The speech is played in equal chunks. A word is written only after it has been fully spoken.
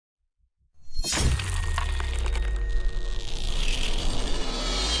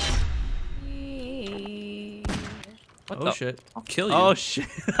Oh shit. I'll kill you. Oh shit.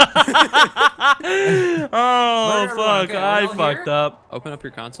 Oh fuck! Okay, I all fucked here? up. Open up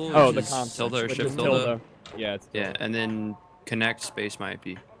your console. Oh, which the is console. Tilde or Which shift is tilde. Yeah, it's Yeah, and then connect space my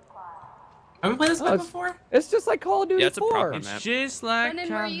IP. Have we played this map it's- before? It's just like Call of Duty Yeah, it's a 4. proper It's map. just like. Brennan,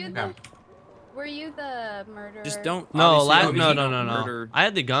 Yeah. were you the murderer? Just don't. No, obviously no, don't no. murder. I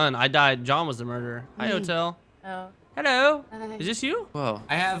had the gun. I died. John was the murderer. Hi, Hotel. Oh. Hello. Is this you? Whoa.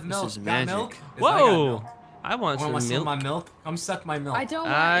 I have This milk. is Got magic. milk? 'Cause I got Whoa. milk. I want Wanna some suck milk. my milk? Come suck my milk. I don't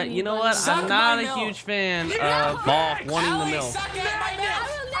want You know what? anybody- Suck I'm not my a milk. huge fan No. of wanting the Allie, milk. suck it, my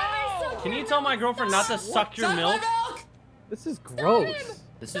milk! Can you tell my girlfriend not to suck your Suck my milk? milk! This is gross.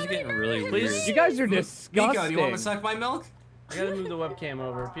 This is getting really Please. weird. You guys are disgusting. Nico, do you want to suck my milk? I gotta move the webcam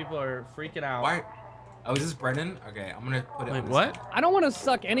over. People are freaking out. Why? Oh, is this Brennan? Okay, I'm gonna put it. Wait, on this what? side. I don't want to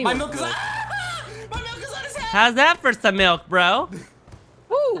suck My anyone's milk is. milk. My milk is on his head. How's that for some milk, bro?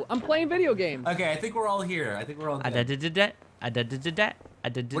 Woo! I'm playing video games. Okay, I think we're all here. I think we're all good. What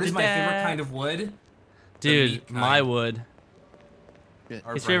What is my favorite kind of wood? The Dude, meat my kind. wood.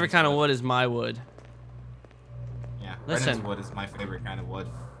 Or His favorite Brennan's kind of wood is my wood. Yeah, Listen. Brennan's wood is my favorite kind of wood.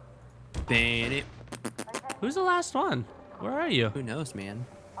 Ban it. Who's the last one? Where are you? Who knows, man?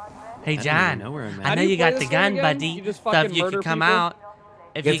 Hey, I don't John. even know where I'm I at. How know do you you play got the this gun, game again? buddy. You just So fucking if you murder could come people? out.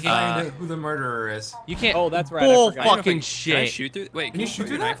 If You you have to can. find who the murderer is. You can't. Oh, that's right. I Bull forgot. fucking Can I shit. shoot through? Wait, Can you you shoot shoot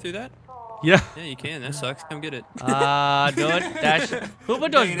your through knife that? through that? Yeah. Yeah, you can. That sucks. Come get it. Dude, dash. Who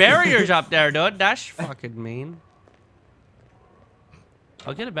put those barriers up there, dude? That's fucking mean.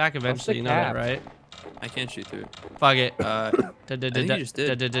 I'll get it back eventually. You know that, cap. right? I can't shoot through it. Fuck it. I think you just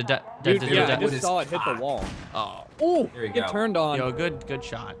did. Dude, yeah, I Wood just is saw it hit the hot. wall. Oh, Ooh, There you get go. turned on. yo, good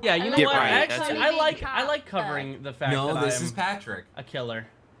shot. Yeah, you know Get what? right, that's Actually, it. I like covering the fact No, that this I is am Patrick. a killer,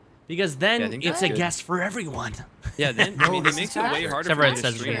 because then Yeah, I think it's that's a good. guess for everyone. Yeah, then I mean, it this makes is it way Patrick. harder Except for for you it to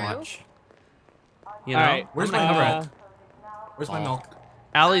says stream true. watch. You know, Alright, Where's I'm my gonna milk? cover it. Where's my milk?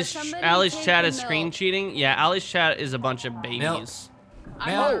 somebody Ali's take chat the is screen milk. cheating. Yeah, Ali's chat is a bunch of babies.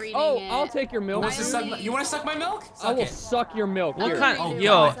 I'm Milk. not reading Oh, it. I'll take your Who milk. wants to suck my, you want to suck my milk? I Suck will it. suck your milk. What Here. kind? Oh,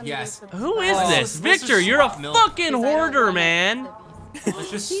 Yo, God, yes. who is Oh, this? let's Victor, just you're a swap milk. fucking Because I don't hoarder, want man. Let's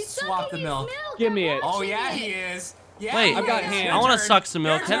just He's swap the sucking his milk. Give me it. Oh yeah, he is. Yeah, Wait, he I've got is. hands. I want to Your suck turn. some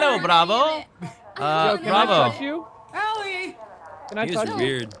milk. Your Hello, turn. Bravo. Yo, can I Bravo. touch you? Allie. Can I He touch is you?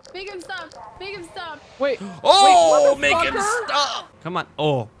 weird. Make him stop. Make him stop. Wait. Oh, Wait, make him motherfucker. stop. Come on.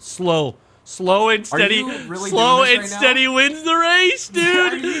 Oh, slow. Slow and steady. you really Slow doing and this right steady wins the race,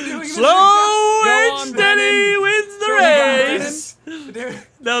 Are you dude. doing this Slow Go and on, steady Brennan. wins the Go on, race. Dude,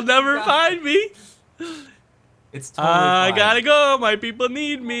 They'll never God. find me. it's totally I fine. gotta go. My people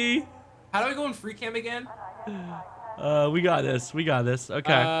need me. How do I go in free cam again? We got this. We got this.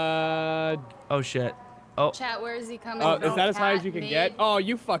 Okay. Oh shit. Oh, Chat, where is he coming Oh, from? is that as high as Cat, you can mid? get? Oh,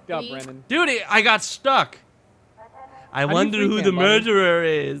 you fucked up, Three. Brennan. dude, I got stuck. I do you wonder who free the cam, buddy? murderer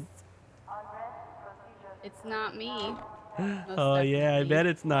is. It's not me. Most Oh yeah, I definitely. bet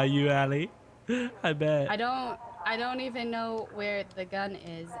it's not you, Ali. I bet. I don't even know where the gun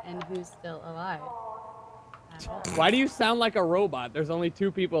is and who's still alive. At all. Why do you sound like a robot? There's only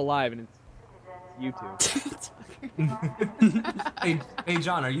 2 people alive, and it's you two. Hey,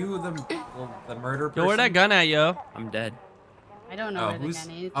 John, are you the murder person? Yo, where that gun at, yo? I'm dead. I don't know Oh, where the who's?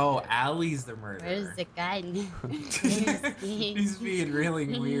 gun is. Oh, Allie's the murderer. Where's the gun? He's being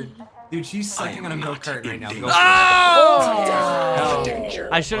really weird. Dude, she's sucking on a milk carton right now. Go for Oh! it.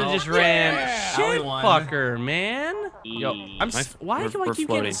 I should have Well, just ran. yeah. Shit, Ali won. fucker, man. Yo, why do I we're keep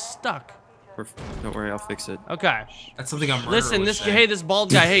floating. getting stuck? Don't worry, I'll fix it. Okay. That's something I'm. Listen, this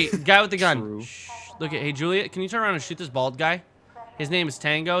bald guy. Hey, guy with the gun. True. Shh. Look at. Hey, Juliet, can you turn around and shoot this bald guy? His name is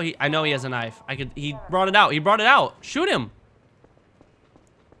Tango. I know he has a knife. He brought it out. He brought it out. Shoot him.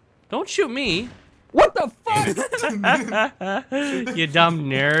 Don't shoot me. What the fuck? You dumb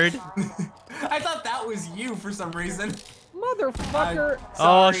nerd. I thought that was you for some reason. Motherfucker.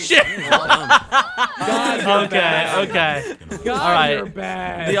 Oh Sorry. shit. God, you're Okay, bad. okay. God, All right. you're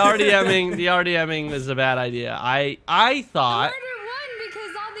bad. The RDMing is a bad idea. I thought. Murder won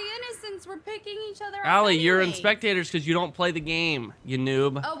because all the innocents were picking each other up. Allie, you're in anyway. spectators because you don't play the game, you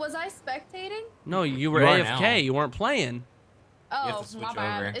noob. Oh, was I spectating? No, you were You are AFK. now. You weren't playing. have Oh, to switch my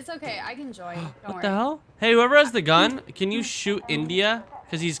bad. over. It's okay. I can join. Don't What worry. the hell? Hey, whoever has the gun, can you shoot India?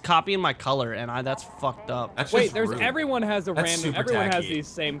 Because he's copying my color, and that's fucked up. That's Wait, just there's rude. everyone has a That's random. super Everyone has tacky. these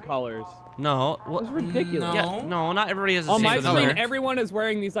same colors. No. What? It's ridiculous. No. Yeah, no, not everybody has the On same my color. screen, everyone is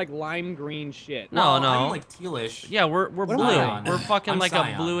wearing these like lime green shit. No, Well, no. I'm like tealish. Yeah, we're What blue. am I? We're fucking I'm like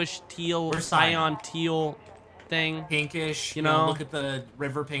cyan. a bluish teal, We're cyan teal thing. Pinkish. You know. Look at the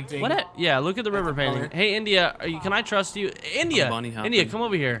river painting. What? Yeah, look at the river the color. painting. Hey, India, can I trust you? India, bunny hopping. India, come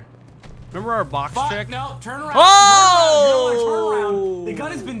over here. Remember our box Fuck, trick? no, turn around. Oh! Turn around. The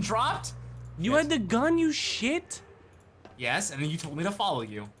gun has been dropped. You had the gun, you shit? Yes, and then you told me to follow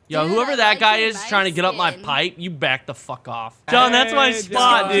you. Yo, Dude, whoever I that like guy your is trying to get up my skin. pipe, you back the fuck off. John, that's my Hey,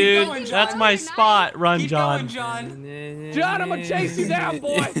 spot, John. dude. Keep going, John. That's my You're spot. Run, Keep John. going, John. John, I'm gonna chase you down,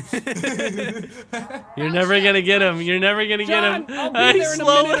 boy. You're never gonna get him. You're never gonna get John, him. I'll be Hey, there in a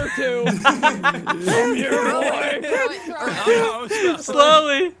slowly. minute or two. Come here, boy. Throw it.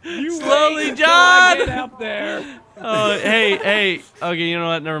 Slowly. You Slowly, wait till I get John. up there. Oh, hey. Okay, you know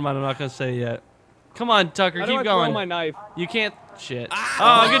what? Never mind. I'm not gonna say it yet. Come on, Tucker. How do I Keep throw going. my knife? You can't. Shit.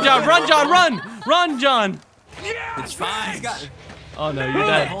 Oh, good job. Run, John. Run. Run, John. It's fine. He's got. Oh no, you're Hold it.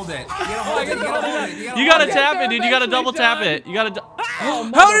 dead. Hold it. You gotta hold it. You gotta hold it. You gotta hold it. tap it, dude. You gotta Eventually, double tap John. it. You gotta.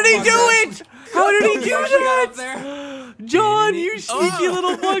 Oh, How did he do motherfucker. it? How did he do You actually got up that? there? John, you sneaky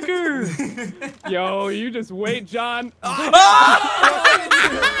little fucker. Yo, you just wait, John.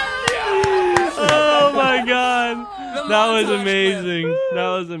 Oh my god. That was montage amazing. That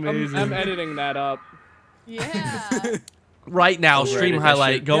was amazing. I'm editing that up. Yeah. Right now, stream Reddit, that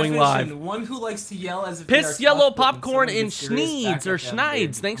highlight shit. going live. Definition, one who likes to yell as if Piss, they are yellow, tough, but when popcorn, someone and gets serious, schneeds back or up them,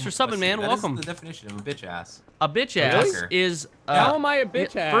 schnides. they Thanks for become subbing, pussy. man. That Welcome. is the definition of a bitch ass. A bitch Really? ass is How am I a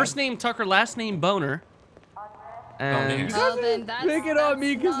bitch ass? first name Tucker, last name Boner. And Well, then that's, Pick it on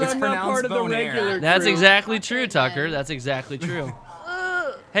me because It's I'm not pronounced part of the bone air. regular that's crew. exactly true, Okay, Tucker. then. That's exactly true.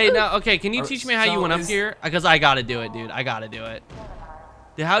 Hey, now, okay, can you teach me how you So went up is- here? Because I gotta do it, dude. I gotta do it.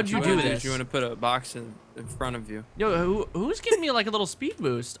 Dude, how'd you do this? You want to put a box in front of you? Yo, who's giving me like a little speed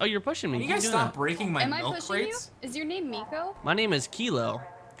boost? Oh, you're pushing me. Can you Keep guys doing stop that. breaking my Am I milk pushing you? crates? Is your name Miko? My name is Kilo,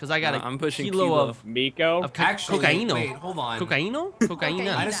 because I got I'm pushing kilo Kilo. of Miko? Actually, cocaino. wait, hold on. Cocaino? I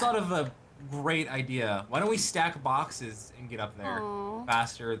Cocaina. just thought of a great idea. Why don't we stack boxes and get up there Aw.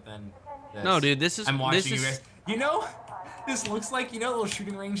 faster than this? No, dude, this is I'm watching this you is guys. You know, this looks like, you know, little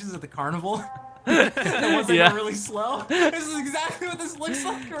shooting ranges at the carnival. The ones that Yeah. go really slow. This is exactly what this looks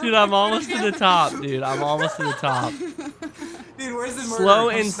like. Dude, I'm almost to the top, dude. I'm almost to the top. Dude, where's the murderer? Slow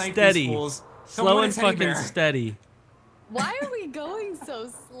Come and snipe these steady. fools. Come Slow on, and teddy fucking bear. steady. Why are we going so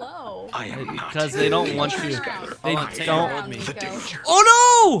slow? Because they don't want you. They Hold on, take don't. hold me.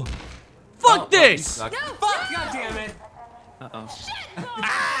 Oh no! Fuck Oh, well, you this! suck. No, Fuck! God damn it!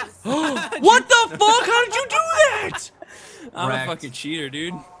 What the fuck? How did you do that? I'm Wrecked. a fucking cheater,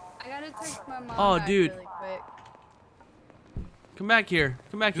 dude. I gotta text my mom. Oh, back dude. Really quick. Come back here.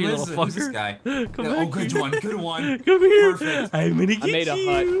 Come back here, Who little is fucker. who's this guy? Come Oh, back good here. one, good one. Come here. Perfect. I'm gonna get made a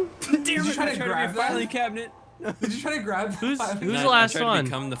you. Did you try to grab that? filing cabinet. Did you try to grab Who's- the who's I the last tried one? to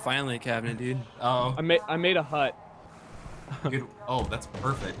become the filing cabinet, dude. Oh, I made a hut. good. Oh, that's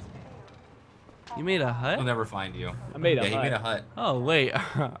perfect. You made a He'll hut? never find you. I made a Yeah, he hut. made a hut. Oh wait.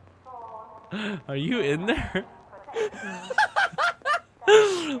 Are you in there?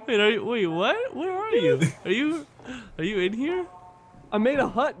 Wait, what? Where are you? Are you in here? I made a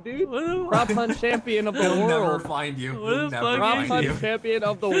hut, dude. What the, Prop hunt champion of the He'll never world. find you. What He'll the never fuck Prop is find hunt you. champion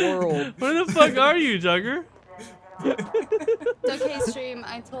of the world. where the fuck are you, Tucker? It's okay, stream.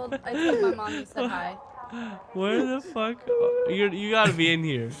 I told my mom you said hi. Where the fuck? You gotta be in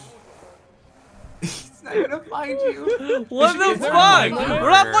here. He's not gonna find you. What the Is there a fuck? time We're limit?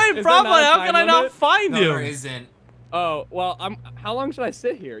 not playing Is prop there not hunt. a How time can I not limit? find No, there him? isn't. Oh, well, how long should I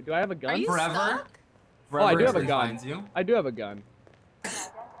sit here? Do I have a Are gun? you Forever? stuck? Forever I do have a until he gun. finds you. I do have a gun.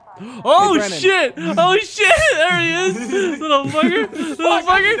 Oh Hey, Brennan. shit! Oh shit! There he is, little fucker! Little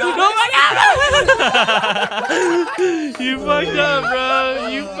fucker! Oh my god! You fucked up, bro.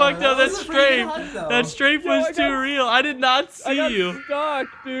 You fucked up. That was a pretty strafe. hut, though. That strafe Yo, was I too got- real. I did not I see got you. stuck,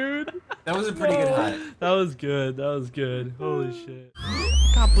 dude. That was a pretty good hut. That was good. That was good. Holy shit.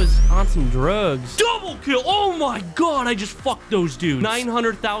 Cop was on some drugs. Double kill! Oh my god! I just fucked those dudes.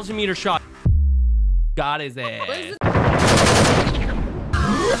 900,000 meter shot. Got his ass. Where's the